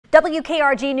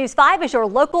WKRG News 5 is your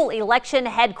local election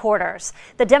headquarters.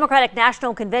 The Democratic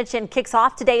National Convention kicks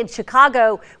off today in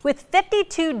Chicago with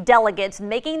 52 delegates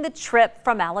making the trip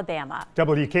from Alabama.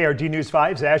 WKRG News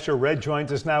 5's Asher Red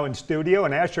joins us now in studio.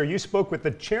 And Asher, you spoke with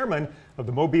the chairman of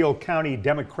the Mobile County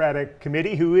Democratic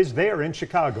Committee who is there in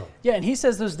Chicago. Yeah, and he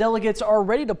says those delegates are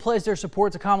ready to pledge their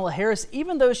support to Kamala Harris,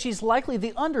 even though she's likely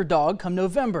the underdog come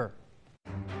November.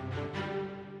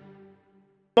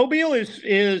 Mobile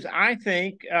is I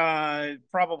think,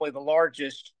 probably the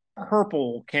largest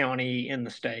purple county in the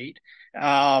state.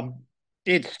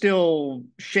 It's still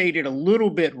shaded a little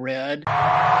bit red.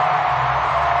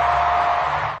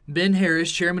 Ben Harris,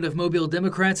 chairman of Mobile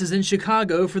Democrats, is in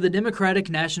Chicago for the Democratic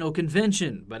National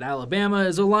Convention, but Alabama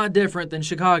is a lot different than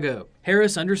Chicago.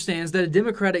 Harris understands that a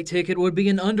Democratic ticket would be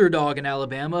an underdog in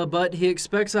Alabama, but he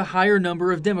expects a higher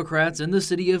number of Democrats in the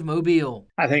city of Mobile.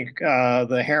 I think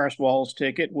the Harris-Walz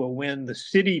ticket will win the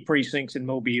city precincts in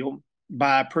Mobile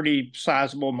by a pretty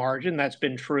sizable margin. That's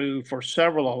been true for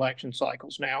several election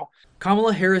cycles now.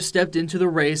 Kamala Harris stepped into the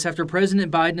race after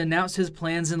President Biden announced his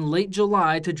plans in late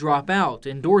July to drop out,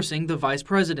 endorsing the vice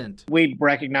president. We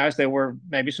recognize there were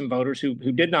maybe some voters who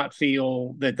did not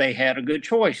feel that they had a good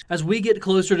choice. As we get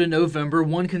closer to November,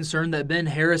 one concern that Ben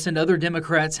Harris and other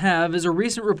Democrats have is a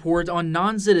recent report on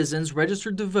non-citizens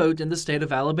registered to vote in the state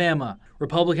of Alabama.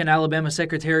 Republican Alabama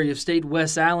Secretary of State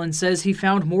Wes Allen says he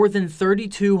found more than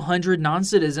 3,200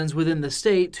 non-citizens within the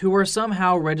state who are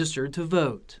somehow registered to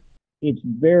vote. It's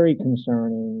very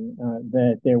concerning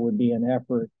that there would be an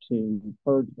effort to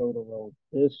purge voter rolls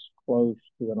this close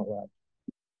to an election.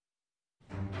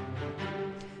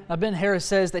 Now, Ben Harris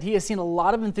says that he has seen a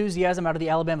lot of enthusiasm out of the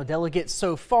Alabama delegates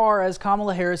so far, as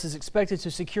Kamala Harris is expected to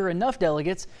secure enough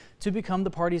delegates to become the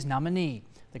party's nominee.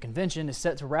 The convention is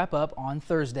set to wrap up on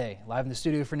Thursday. Live in the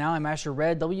studio for now, I'm Asher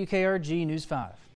Red, WKRG News 5.